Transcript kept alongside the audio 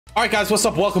Alright guys, what's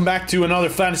up? Welcome back to another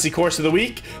fantasy course of the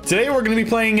week. Today we're going to be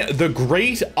playing the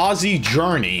Great Aussie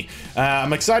Journey.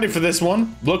 I'm excited for this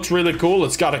one. Looks really cool.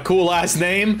 It's got a cool ass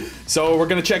name, so we're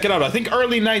going to check it out. I think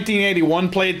early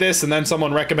 1981 played this, and then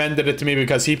someone recommended it to me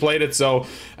because he played it. So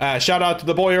shout out to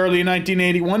the boy early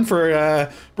 1981 for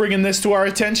bringing this to our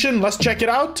attention. Let's check it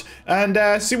out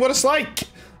and see what it's like.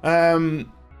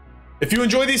 If you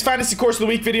enjoy these Fantasy Course of the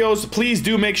Week videos, please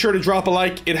do make sure to drop a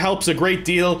like. It helps a great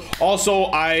deal. Also,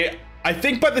 I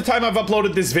think by the time I've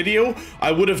uploaded this video,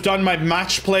 I would have done my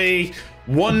match play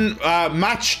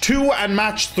match 2 and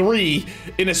match 3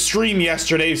 in a stream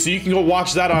yesterday, so you can go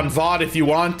watch that on VOD if you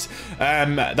want.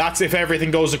 That's if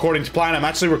everything goes according to plan. I'm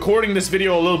actually recording this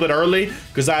video a little bit early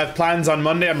because I have plans on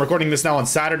Monday. I'm recording this now on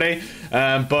Saturday.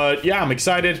 But yeah, I'm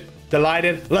excited,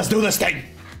 delighted. Let's do this thing.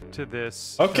 To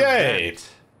this event.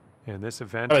 And this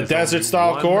event A desert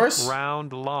style course.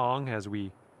 Round long as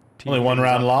we only one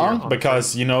round long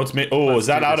because you know it's me. Oh, is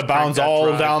that out of bounds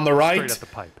all down the right?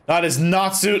 That is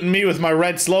not suiting me with my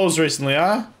red slows recently,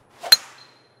 huh?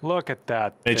 Look at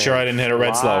that. Made sure I didn't hit a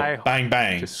red slow. Bang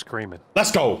bang. Just screaming.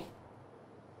 Let's go.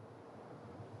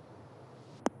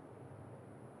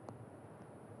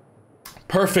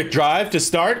 Perfect drive to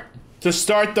start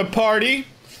the party.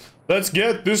 Let's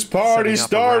get this party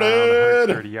started.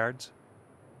 30 yards.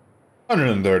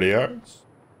 130 yards.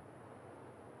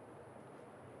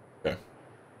 Okay.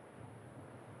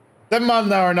 7 miles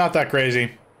an hour, not that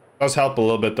crazy. Does help a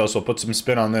little bit though, so we'll put some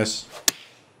spin on this.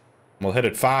 We'll hit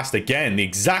it fast again. The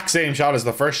exact same shot as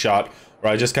the first shot,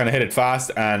 where I just kind of hit it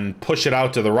fast and push it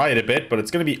out to the right a bit, but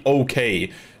it's going to be okay.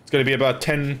 It's going to be about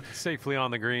 10... Safely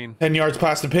on the green. 10 yards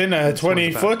past the pin,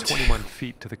 20 foot. 21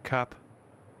 feet to the cup.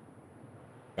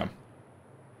 Yeah.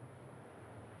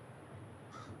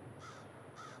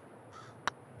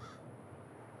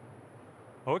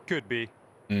 Oh, it could be.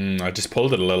 I just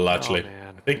pulled it a little, actually. Oh,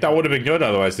 I think that would have been good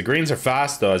otherwise. The greens are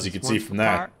fast, though, as you can see from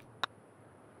that.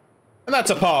 And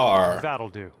that's a par. That'll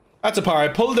do. That's a par. I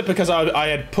pulled it because I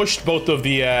had pushed both of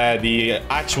the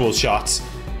actual shots.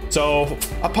 So,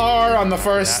 a par on the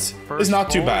first is not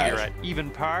too bad. You're at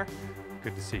even par.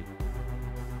 Good to see.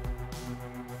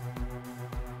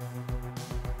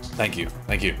 Thank you.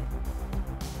 Thank you.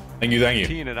 Thank you. Thank you.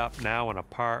 Teeing it up now on a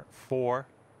par 4.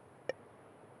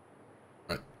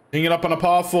 Hang it up on a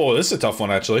par 4. This is a tough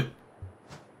one, actually.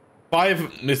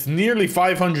 It's nearly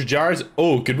 500 yards.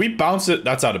 Oh, could we bounce it?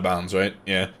 That's out of bounds, right?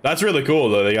 Yeah. That's really cool,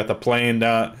 though. They got the plane,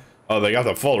 oh, they got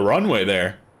the full runway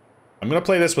there. I'm going to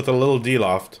play this with a little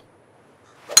D-loft.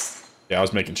 Yeah, I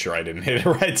was making sure I didn't hit it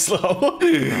right slow.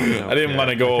 I didn't want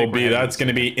to go OB. That's going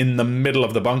to be in the middle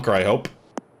of the bunker, I hope.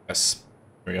 Yes.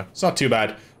 There we go. It's not too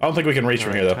bad. I don't think we can reach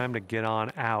from here, though. Time to get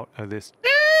on out of this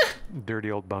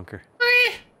dirty old bunker.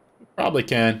 Probably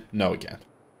can. No, we can't.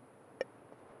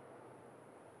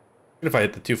 What if I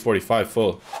hit the 245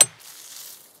 full?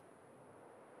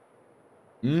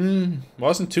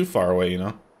 Wasn't too far away, you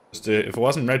know. Just if it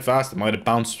wasn't red fast, it might have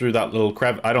bounced through that little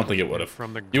crevice. I don't think it would have.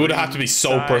 You would have to be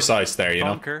so precise there, you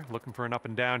know. Bunker, looking for an up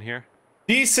and down here.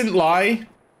 Decent lie.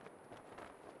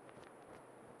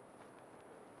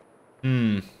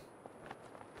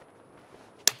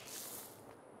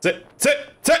 Sit.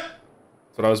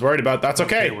 That's what I was worried about. That's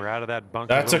okay. We're out of that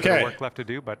bunker. That's okay. Work left to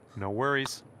do, but no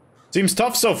worries. Seems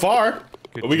tough so far.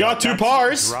 But we got 2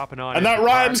 pars. And that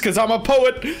rhymes because I'm a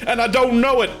poet and I don't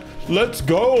know it. Let's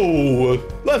go.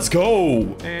 Let's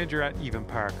go. And you're at even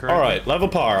par. All right, level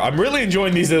par. I'm really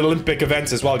enjoying these Olympic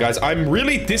events as well, guys. I'm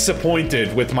really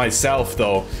disappointed with myself,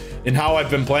 though, in how I've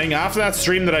been playing. After that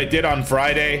stream that I did on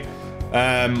Friday,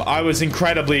 I was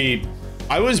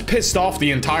pissed off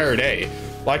the entire day.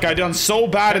 Like, I done so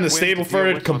bad in the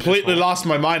Stableford, completely lost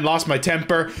my mind, lost my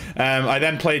temper. I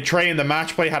then played Trey in the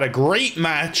match play, had a great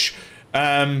match,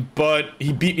 but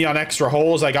he beat me on extra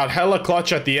holes. I got hella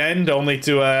clutch at the end, only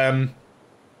to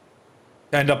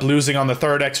end up losing on the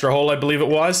 3rd extra hole, I believe it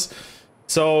was.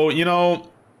 So, you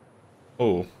know...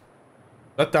 Oh.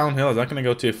 That downhill, is that going to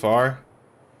go too far?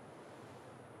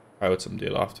 Try with some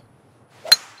D-loft.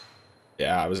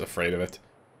 Yeah, I was afraid of it.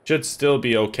 Should still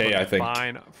be okay, I think.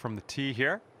 Fine from the tee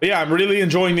here. But yeah, I'm really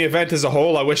enjoying the event as a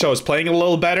whole. I wish I was playing a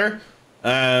little better.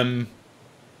 But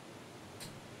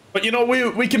you know,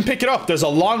 we can pick it up. There's a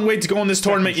long way to go in this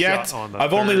tournament yet.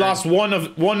 I've only lost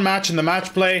one match in the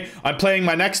match play. I'm playing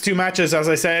my next 2 matches, as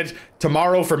I said,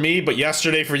 tomorrow for me, but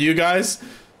yesterday for you guys.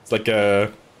 It's like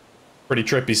pretty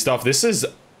trippy stuff. This is...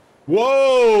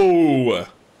 Whoa!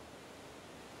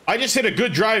 I just hit a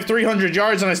good drive, 300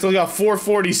 yards, and I still got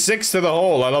 446 to the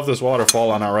hole. I love this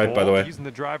waterfall on our right, by the way. Using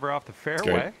the driver off the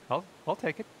fairway. I'll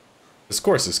take it. This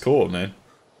course is cool, man.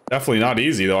 Definitely not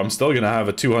easy, though. I'm still going to have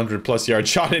a 200-plus yard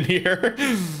shot in here.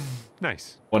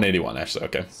 Nice. 181, actually.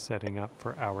 Okay. Setting up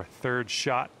for our third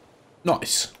shot.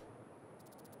 Nice.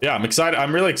 Yeah, I'm excited.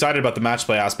 I'm really excited about the match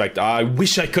play aspect. I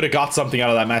wish I could have got something out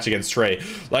of that match against Trey.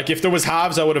 Like, if there was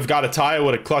halves, I would have got a tie. I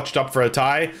would have clutched up for a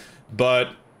tie.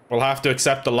 But we'll have to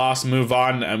accept the loss, move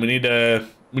on, and we need to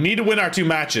win our 2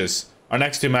 matches. Our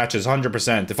next 2 matches,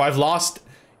 100%. If I've lost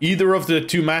either of the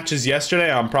 2 matches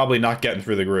yesterday, I'm probably not getting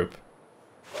through the group.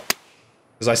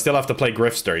 Because I still have to play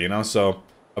Grifster, you know? So,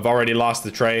 I've already lost the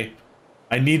Trey.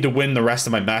 I need to win the rest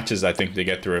of my matches, I think, to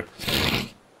get through.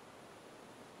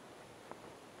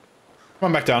 Come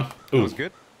on back down. Ooh. That was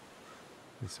good.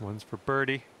 This one's for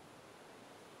birdie.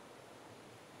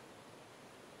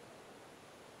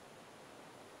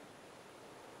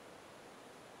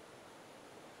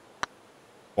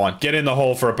 Come on, get in the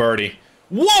hole for a birdie.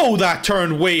 Whoa, that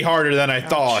turned way harder than I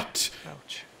thought.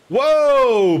 Ouch.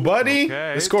 Whoa, buddy.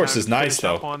 Okay, this course is nice,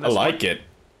 though. I like it.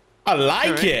 I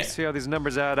like it. See how these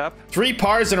numbers add up. 3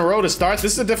 pars in a row to start.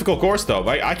 This is a difficult course, though.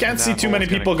 I can't see too many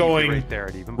people going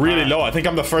really low. I think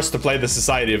I'm the first to play the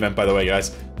Society event, by the way,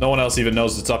 guys. No one else even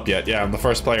knows it's up yet. Yeah, I'm the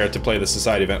first player to play the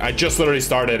Society event. I just literally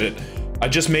started it. I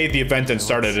just made the event and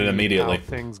started it immediately. How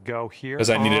things go here.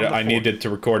 Because I needed to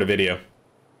record a video.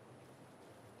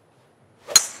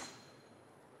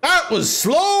 That was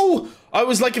slow! I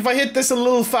was like, if I hit this a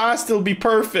little fast, it'll be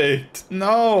perfect.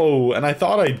 No, and I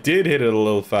thought I did hit it a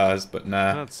little fast, but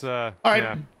nah. That's all right,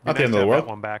 yeah, not the end of the world. That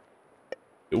one back.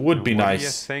 It would be nice. What are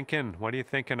you thinking? What are you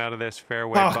thinking out of this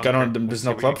fairway? Fuck, there's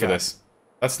no club for this.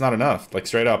 That's not enough. Like,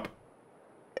 straight up.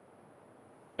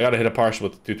 I gotta hit a partial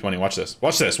with 220. Watch this.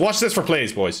 Watch this. Watch this for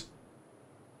plays, boys.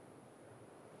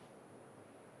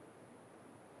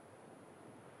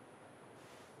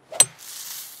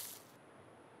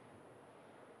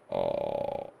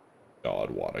 Oh,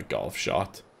 God, what a golf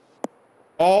shot.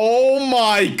 Oh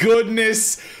my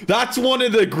goodness. That's one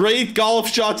of the great golf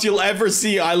shots you'll ever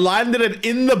see. I landed it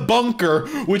in the bunker,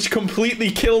 which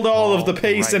completely killed all of the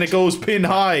pace, and it goes pin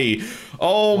high.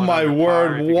 Oh my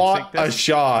word, what a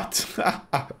shot.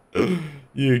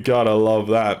 You gotta love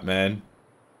that, man.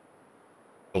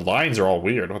 The lines are all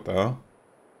weird. What the hell?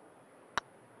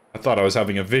 I thought I was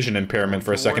having a vision impairment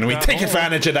for a second, and we take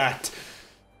advantage of that.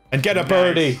 And get a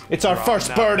birdie. It's our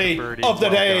first birdie of the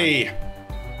day.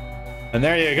 And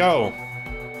there you go.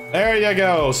 There you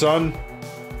go, son.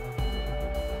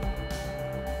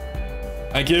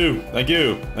 Thank you. Thank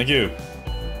you. Thank you.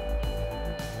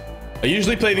 I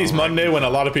usually play these Monday when a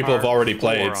lot of people have already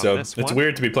played, so it's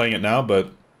weird to be playing it now, but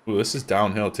ooh, this is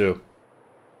downhill too.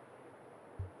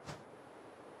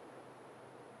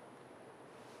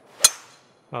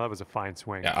 Oh, that was a fine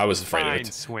swing. Yeah, I was afraid of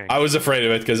it. I was afraid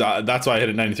of it because that's why I hit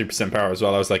it 93% power as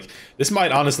well. I was like, this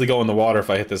might honestly go in the water if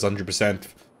I hit this 100%.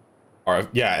 Or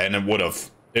yeah, and it would have.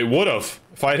 It would have.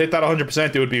 If I hit that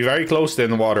 100%, it would be very close to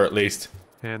in the water at least.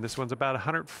 And this one's about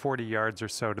 140 yards or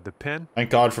so to the pin. Thank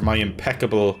God for my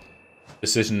impeccable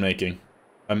decision making.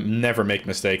 I never make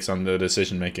mistakes on the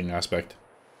decision making aspect.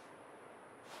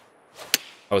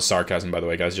 That was sarcasm, by the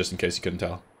way, guys, just in case you couldn't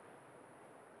tell.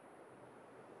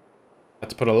 Had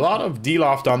to put a lot of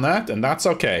D-loft on that, and that's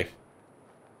okay.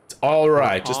 It's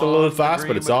alright. Just a little fast,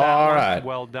 but it's alright.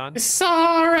 Well done. It's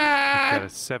alright.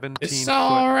 It's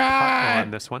alright. On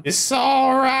this one. It's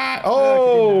alright.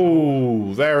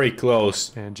 Oh, very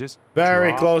close. And just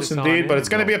very close indeed, but it's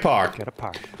going to be a par. Get a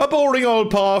par. A boring old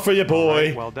par for you, boy.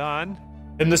 Right, well done.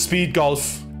 In the speed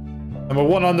golf. And we're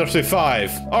 1 under through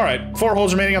 5. Alright, 4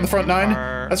 holes remaining on the front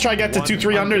 9. Let's try and get to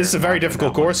 2-3 under. This is a very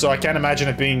difficult course, so I can't imagine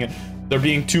it being there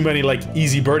being too many like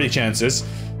easy birdie chances,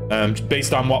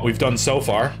 based on what we've done so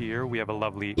far. Here we have a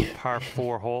lovely par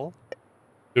 4 hole.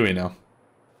 Do we know?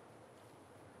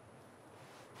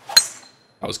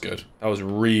 That was good. That was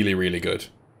really, really good.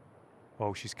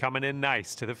 Oh, she's coming in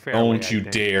nice to the fairway. Don't you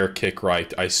dare kick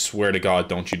right. I swear to God,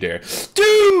 don't you dare.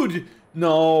 Dude!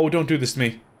 No, don't do this to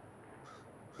me.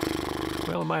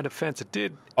 Well, in my defense, it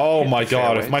did. Oh my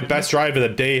God! If my best drive of the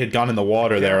day had gone in the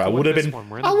water there, I would have been.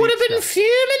 I would have been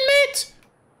fuming, mate.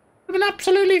 Would have been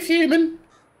absolutely fuming.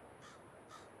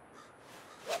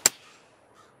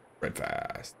 Red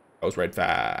fast. That was red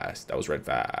fast. That was red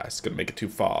fast. Gonna make it too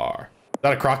far. Is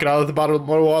that a crocodile at the bottom of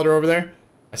the water over there?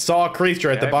 I saw a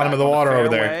creature at the bottom of the water over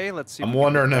there. I'm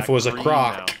wondering if it was a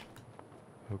croc.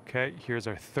 Okay, here's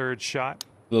our third shot.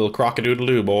 Little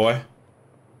crocodoodle-doo, boy. A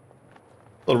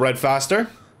little red faster.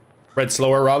 Red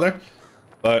slower, rather.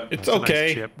 But it's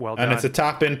okay. Nice well and it's a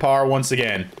tap-in par once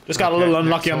again. Just got a little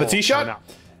unlucky on the tee shot.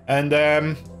 And,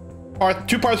 2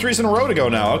 par 3s in a row to go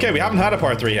now. Okay, we haven't had a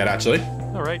par 3 yet, actually.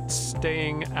 All right,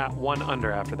 staying at 1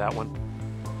 under after that one.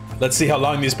 Let's see how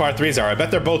long these par 3s are. I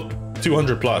bet they're both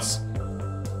 200 plus.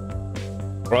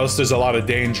 Or else there's a lot of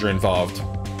danger involved.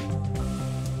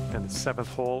 And the 7th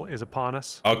hole is upon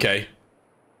us. Okay.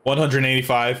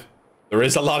 185. There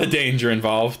is a lot of danger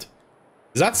involved.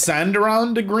 Is that sand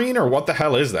around the green, or what the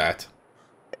hell is that?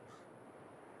 I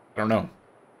don't know.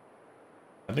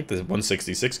 I think the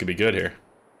 166 could be good here.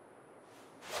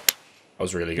 That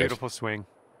was really good. Beautiful swing.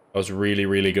 That was really,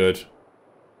 really good.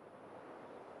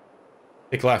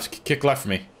 Kick left for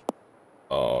me.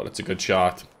 Oh, that's a good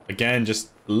shot. Again,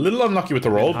 just a little unlucky with the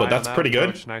roll, but that's pretty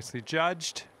good. Nicely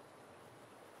judged.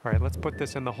 All right, let's put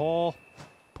this in the hole.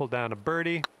 Pull down a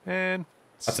birdie, and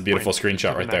that's a beautiful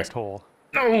screenshot right there. Hole.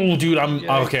 No, dude,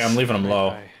 okay. I'm leaving him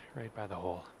low. Right by the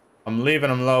hole. I'm leaving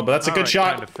him low, but that's a good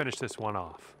shot. Time to finish this one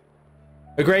off.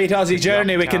 A great Aussie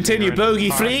journey. We continue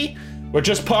bogey-free. We're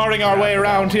just powering our way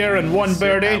around here and one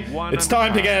birdie. It's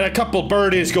time to get a couple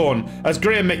birdies going. As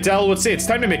Graham McDowell would say, it's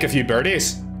time to make a few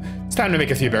birdies. It's time to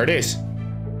make a few birdies.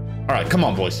 All right, come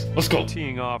on, boys. Let's go.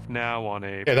 Teeing off now on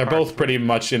a... Yeah, they're both pretty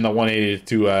much in the 180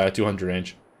 to 200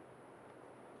 range.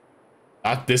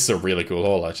 This is a really cool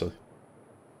hole, actually.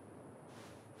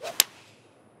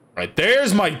 Right,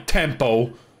 there's my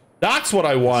tempo. That's what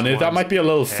I wanted. That might be a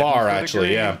little far,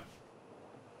 actually, yeah.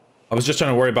 I was just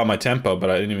trying to worry about my tempo, but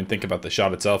I didn't even think about the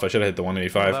shot itself. I should have hit the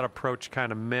 185. Well, that approach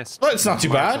kind of missed. Well, it's not too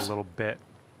bad. A little bit.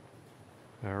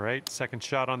 All right, second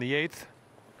shot on the 8th.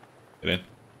 Get in.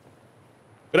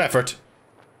 Good effort.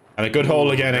 And a good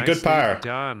hole again, a good par.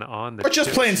 Done on the We're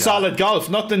just playing solid golf.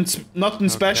 Nothing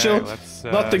special.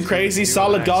 Nothing crazy.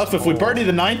 Solid golf. If we birdie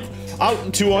the 9th, out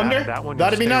in 2 under,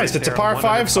 that'd be nice. It's a par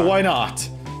 5, so why not?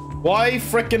 Why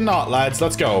frickin' not, lads?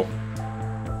 Let's go.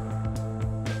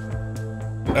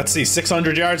 Let's see,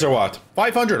 600 yards or what?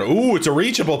 500. Ooh, it's a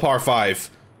reachable par 5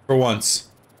 for once.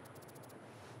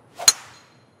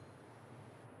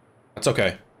 That's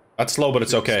okay. That's slow, but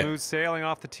it's okay. Smooth sailing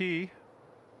off the tee.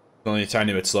 Only a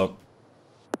tiny bit slow.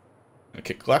 Gonna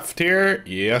kick left here.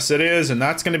 Yes, it is, and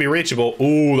that's going to be reachable.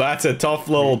 Ooh, that's a tough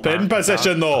little pin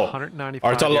position, though.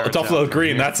 Or tough little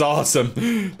green. That's awesome.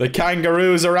 The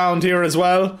kangaroos around here as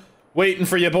well, waiting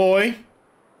for you, boy.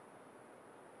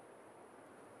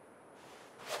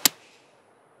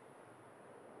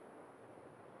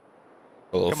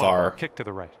 A little far. Kick to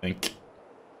the right. I think.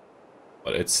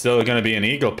 But it's still going to be an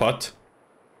eagle putt.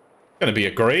 Going to be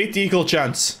a great eagle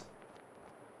chance.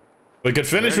 We could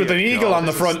finish with an eagle on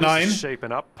the front 9.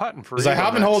 Shaping up, putting for because I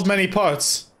haven't holed many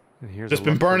putts. Just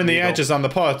been burning the edges on the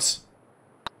putts.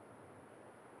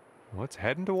 Well, it's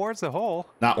heading towards the hole.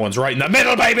 That one's right in the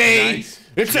middle, baby! Nice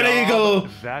it's job. An eagle!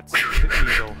 That's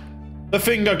the eagle. The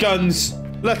finger guns.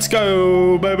 Let's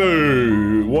go,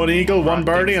 baby! 1 eagle, 1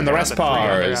 birdie, and the rest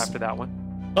pars. After that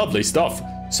one. Lovely stuff.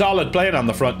 Solid playing on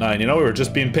the front 9, you know? We were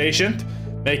just being patient,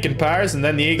 making pars, and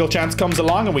then the eagle chance comes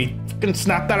along, and we can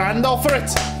snap that hand off for it.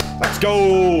 Let's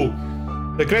go!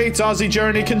 The great Aussie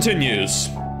journey continues.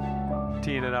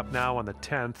 Teeing it up now on the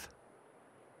 10th.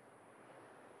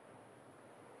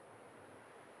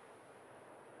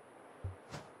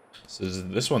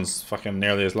 This one's fucking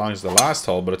nearly as long as the last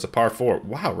hole, but it's a par 4.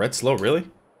 Wow, red slow, really?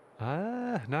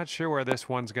 Not sure where this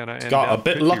one's gonna end up. Got a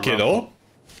bit lucky, though.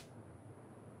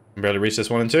 Can barely reach this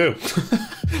 1 and 2.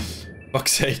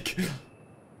 Fuck's sake.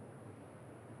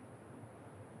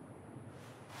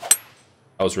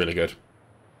 That was really good.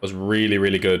 That was really,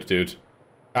 really good, dude.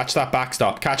 Catch that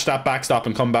backstop. Catch that backstop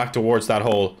and come back towards that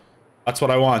hole. That's what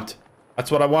I want.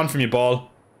 That's what I want from you, ball.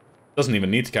 Doesn't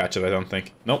even need to catch it, I don't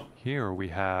think. Nope. Here we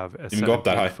have a even go up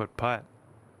that high. 17-foot putt.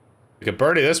 We could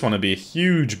birdie this one, it'd be a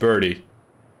huge birdie.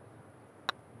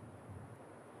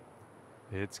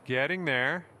 It's getting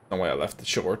there. No way I left it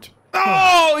short.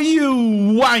 Oh, you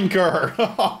wanker!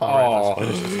 Oh,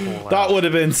 that would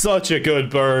have been such a good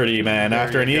birdie, man.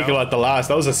 After an eagle at the last,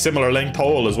 that was a similar length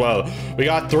hole as well. We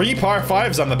got 3 par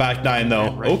 5s on the back 9,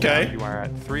 though. Right okay,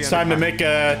 it's time to make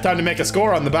a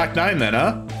score on the back 9, then,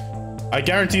 huh? I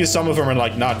guarantee you some of them are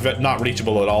like not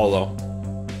reachable at all, though.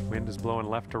 Wind is blowing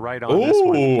left to right on this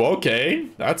one. Ooh, okay,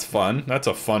 that's fun. That's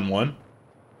a fun one.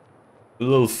 A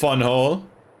little fun hole.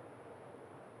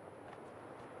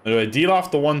 Do I deal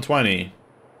off the 120?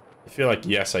 I feel like,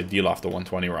 yes, I deal off the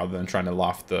 120 rather than trying to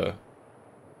loft the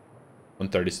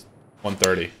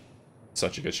 130.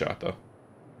 Such a good shot, though.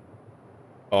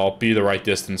 Oh, be the right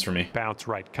distance for me. Bounce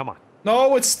right, come on.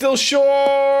 No, it's still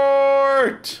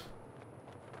short!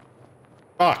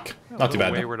 Fuck. Not too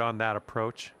bad. Wayward on that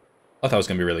approach. I thought that was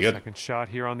going to be really good. Second shot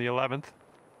here on the 11th.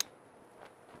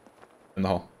 In the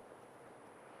hole.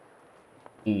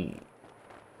 Ooh.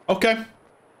 Okay.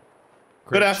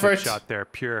 Good effort. Shot there,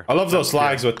 pure. I love those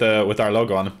flags with our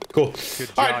logo on them. Cool. Good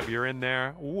job. Right. You're in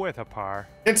there with a par.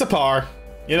 It's a par.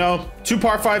 You know, 2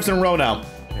 par 5s in a row now.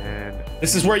 And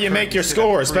This is where you make your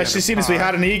score, especially seeing as we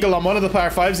had an eagle on one of the par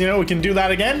 5s. You know, we can do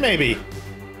that again, maybe.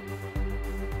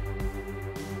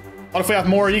 What if we have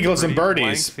more eagles and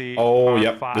birdies? Oh,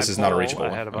 yep. This is not a reachable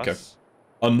one. Okay.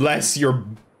 Unless you're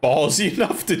ballsy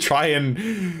enough to try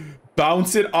and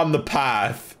bounce it on the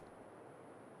path.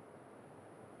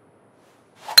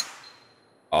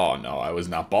 Oh, no. I was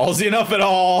not ballsy enough at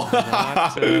all.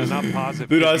 Not positive.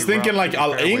 Dude, I was thinking, like,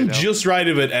 I'll aim just right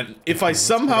of it. And if I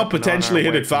somehow potentially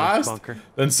hit it fast,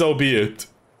 then so be it.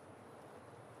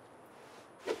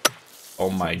 Oh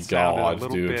my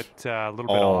god, dude.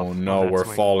 Oh no, we're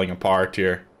falling apart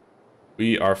here.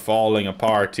 We are falling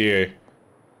apart here.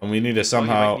 And we need to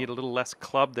somehow... Well, you might need a little less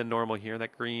club than normal here.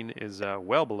 That green is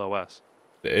well below us.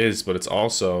 It is, but it's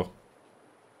also...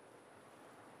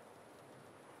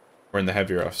 We're in the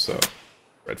heavy rough, so...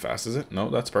 Red fast, is it? No,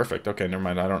 that's perfect. Okay, never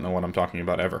mind. I don't know what I'm talking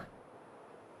about ever.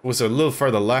 If it was a little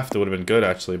further left, it would have been good,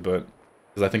 actually, but...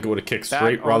 Because I think it would have kicked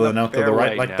straight rather than out to the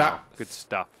right like that. Good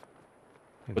stuff.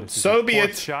 But so be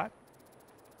it. Shot.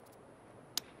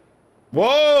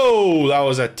 Whoa! That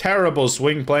was a terrible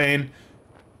swing plane.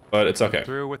 But it's okay.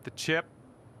 Through with the chip.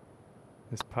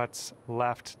 This putt's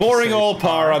left. Boring old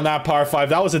par on that par 5.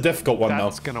 That was a difficult one, though.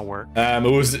 That's gonna work.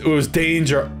 It was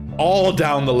danger all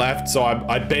down the left, so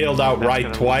I bailed out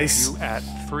right twice. You at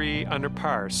 3 under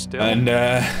par still. And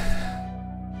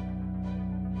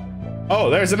oh,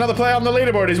 there's another play on the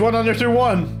leaderboard. He's 1 under through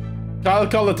 1. Kyle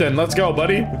Culleton, let's go,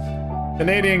 buddy.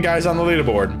 Canadian guys on the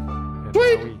leaderboard.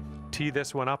 Sweet. We tee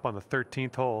this one up on the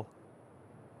 13th hole.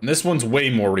 And this one's way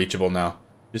more reachable now.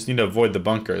 Just need to avoid the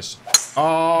bunkers.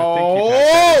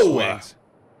 Oh!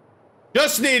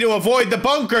 Just need to avoid the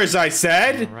bunkers, I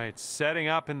said. All right, setting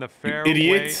up in the fairway.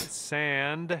 Idiot.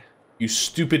 Sand. You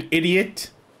stupid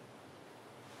idiot.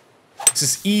 This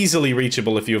is easily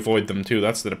reachable if you avoid them too.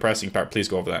 That's the depressing part. Please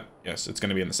go over that. Yes, it's going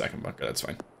to be in the second bunker. That's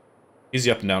fine.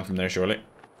 Easy up and down from there, surely.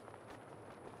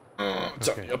 It's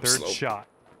okay, up third slope. shot.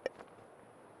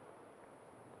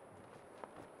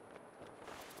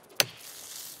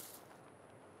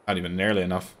 Not even nearly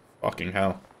enough. Fucking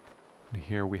hell. And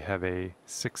here we have a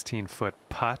 16-foot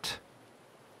putt.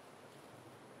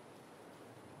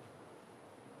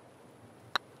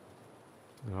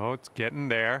 Oh, it's getting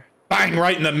there. Bang,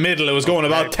 right in the middle. It was going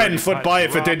about 10 foot by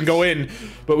if it didn't go in.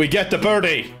 But we get the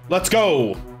birdie. Let's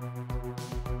go.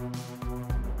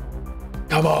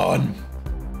 Come on.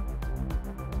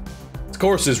 This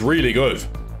course is really good.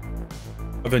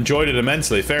 I've enjoyed it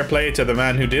immensely. Fair play to the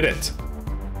man who did it.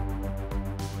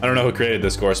 I don't know who created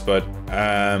this course, but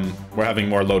we're having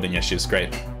more loading issues.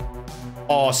 Great.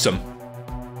 Awesome.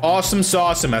 Awesome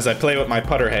sauceum as I play with my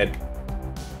putter head.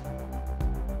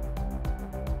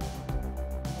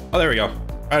 Oh, there we go.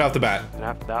 Right off the bat. And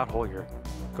after that hole, you're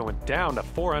going down to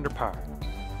 4 under par.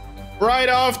 Right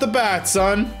off the bat,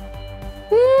 son.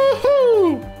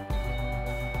 Woohoo!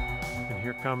 And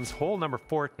here comes hole number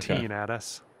 14 at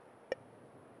us.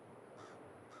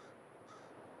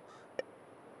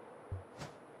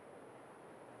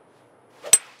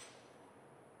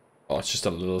 Oh, it's just a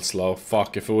little slow.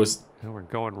 Fuck, if it was... And we're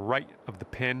going right of the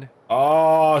pin.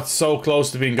 Oh, it's so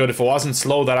close to being good. If it wasn't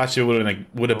slow, that actually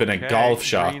would have been a golf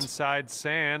shot. Greenside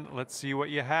sand. Let's see what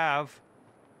you have.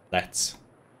 Let's.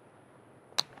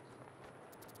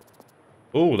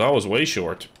 Oh, that was way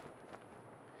short.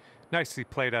 Nicely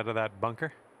played out of that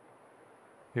bunker.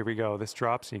 Here we go. This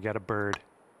drops and you got a bird.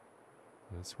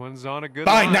 This one's on a good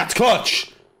Bang, line. that's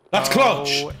clutch. That's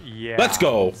clutch. Yeah. Let's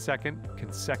go. Second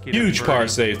consecutive Huge birdie. par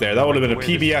save there. That would have been a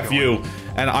PBFU.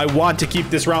 And I want to keep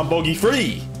this round bogey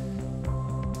free.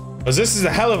 Because this is a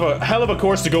hell of a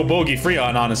course to go bogey free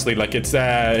on, honestly. Like it's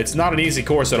not an easy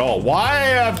course at all. Why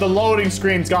have the loading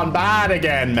screens gone bad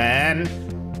again, man?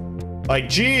 Like,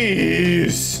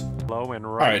 jeez. Low and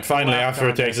right. All right, finally, after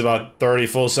it takes about 30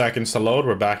 full seconds to load,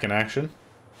 we're back in action.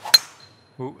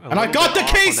 Ooh, and I got the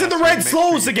case of the red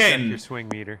slows again. Your swing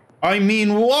meter. I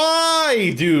mean,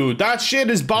 why, dude? That shit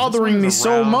is bothering me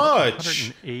so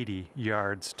much. 180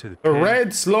 yards to the pin. The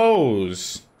red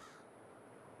slows.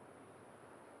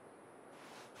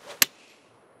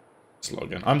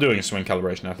 Logan. I'm doing a swing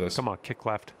calibration after this. Come on, kick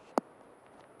left.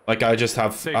 Like I just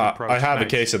have, I have a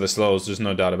case of the slows. There's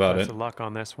no doubt about it. Best of luck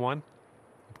on this one.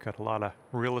 We've got a lot of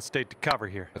real estate to cover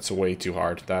here. That's way too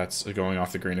hard. That's going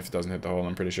off the green if it doesn't hit the hole.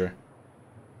 I'm pretty sure.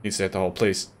 Needs to hit the hole,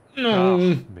 please. No, oh,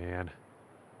 man.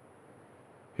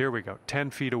 Here we go.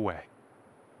 10 feet away.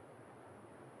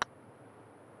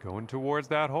 Going towards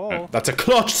that hole. That's a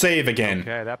clutch save again.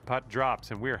 Okay, that putt drops,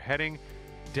 and we're heading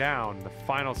down the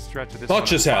final stretch of this.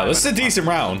 Clutch as hell. This is a decent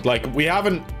round. Like, we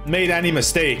haven't made any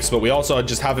mistakes, but we also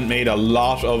just haven't made a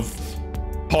lot of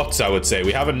putts, I would say.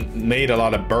 We haven't made a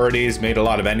lot of birdies, made a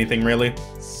lot of anything really.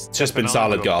 It's just been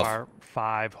solid golf. Par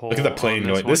 5 hole. Look at the plane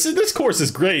noise. This course is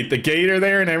great. The gator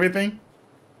there and everything.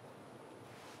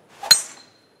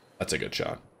 That's a good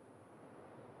shot.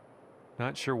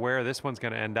 Not sure where this one's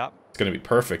going to end up. It's going to be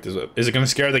perfect. Is it going to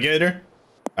scare the gator?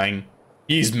 Bang.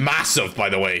 He's massive, by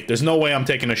the way. There's no way I'm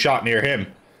taking a shot near him.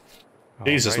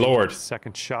 Jesus Lord.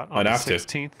 Second shot on the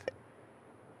 16th.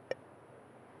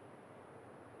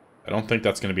 I don't think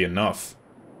that's going to be enough.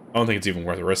 I don't think it's even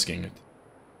worth risking it.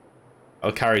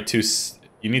 I'll carry two...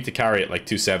 You need to carry it like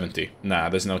 270. Nah,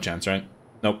 there's no chance, right?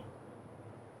 Nope.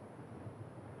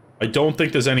 I don't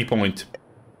think there's any point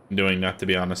in doing that, to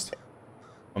be honest.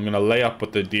 I'm going to lay up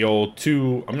with the old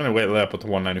 2... I'm going to lay up with the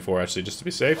 194, actually, just to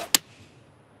be safe.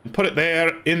 And put it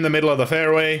there in the middle of the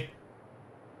fairway.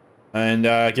 And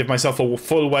give myself a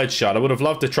full wedge shot. I would have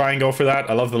loved to try and go for that.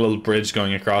 I love the little bridge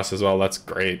going across as well. That's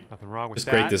great. Nothing wrong with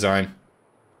that. It's great design.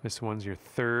 This one's your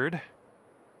third. I'm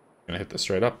going to hit this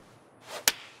straight up.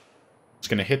 Just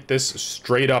going to hit this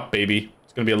straight up, baby.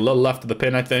 It's going to be a little left of the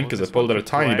pin, I think, because I pulled it a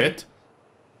tiny bit.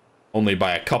 Only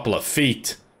by a couple of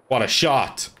feet. What a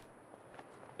shot.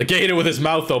 The gator with his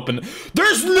mouth open.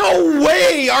 There's no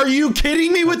way! Are you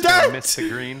kidding me with that? Missed the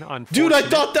green, dude, I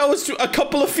thought that was a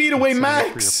couple of feet away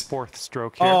max. Fourth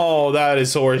stroke here. Oh, that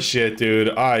is horse shit,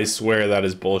 dude. I swear that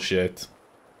is bullshit.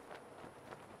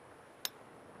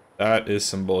 That is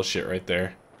some bullshit right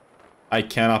there. I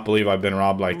cannot believe I've been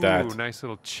robbed like that. Ooh, nice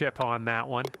little chip on that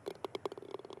one.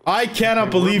 I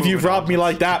cannot believe you've robbed me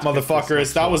like that,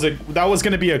 motherfuckers. That was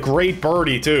gonna be a great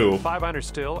birdie too. 5 under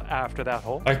still after that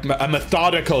hole. Like a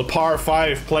methodical par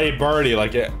 5 play birdie.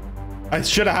 Like it, I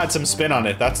should have had some spin on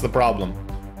it. That's the problem.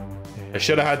 I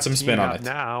should have had some spin on it.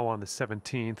 Now on the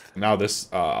 17th. Now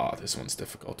this one's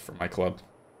difficult for my club.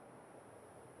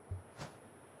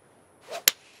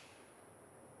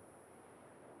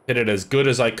 Hit it as good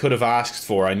as I could have asked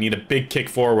for. I need a big kick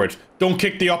forward. Don't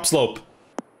kick the upslope.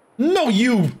 No,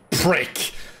 you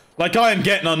prick! Like I am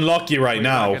getting unlucky right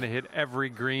now. I'm gonna hit every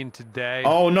green today.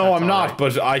 Oh no, I'm not,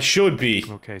 but I should be.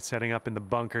 Okay, setting up in the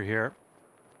bunker here.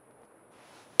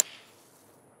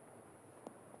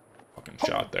 Fucking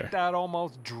shot there. That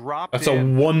almost dropped. That's a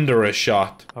wondrous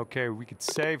shot. Okay, we could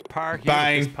save par here.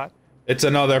 Bang! It's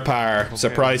another par. Okay,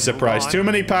 surprise, surprise. Too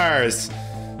many pars.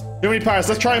 Too many pars.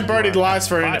 Let's try and birdie the last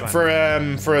for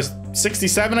a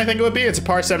 67, I think it would be. It's a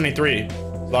par 73. A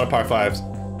lot of par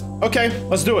 5s. Okay,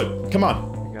 let's do it. Come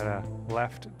on. We got a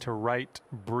left to right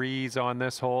breeze on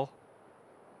this hole.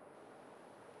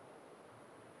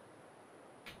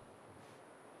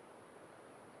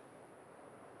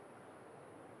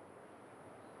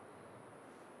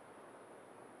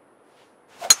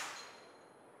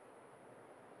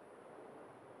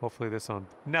 Hopefully this will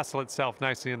nestle itself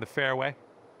nicely in the fairway.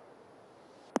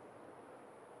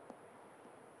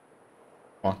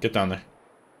 Come on, get down there.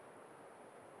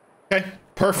 Okay,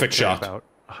 perfect shot. About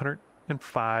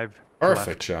 105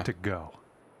 perfect shot to go.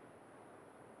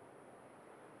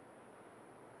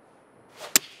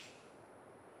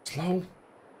 Slow.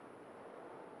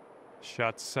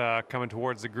 Shots coming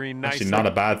towards the green nicely. Actually, not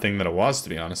a bad thing that it was, to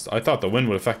be honest. I thought the wind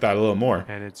would affect that a little more.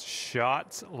 And it's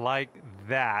shots like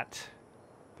that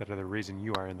that are the reason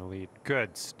you are in the lead.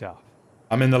 Good stuff.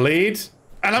 I'm in the lead,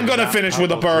 and I'm gonna finish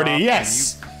with a birdie.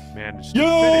 Yes.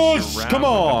 Yes! Come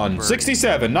on!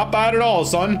 67. Not bad at all,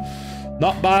 son.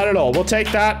 Not bad at all. We'll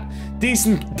take that.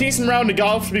 Decent round of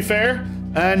golf, to be fair.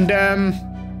 And,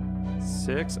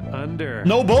 6 under.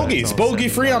 no bogeys. Bogey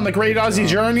free on the Great Aussie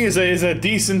Journey is a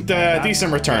decent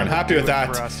decent return. Happy with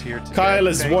that. Kyle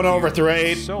is 1 over through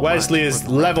 8. Wesley is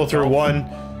level through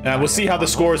 1. We'll see how the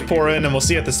scores pour in, and we'll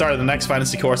see at the start of the next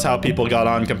fantasy course how people got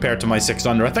on compared to my 6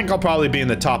 under. I think I'll probably be in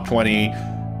the top 20,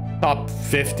 top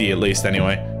 50 at least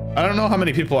anyway. I don't know how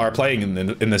many people are playing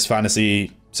in this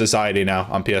fantasy society now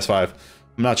on PS5.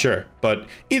 I'm not sure. But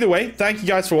either way, thank you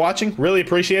guys for watching. Really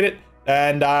appreciate it.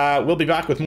 And we'll be back with more.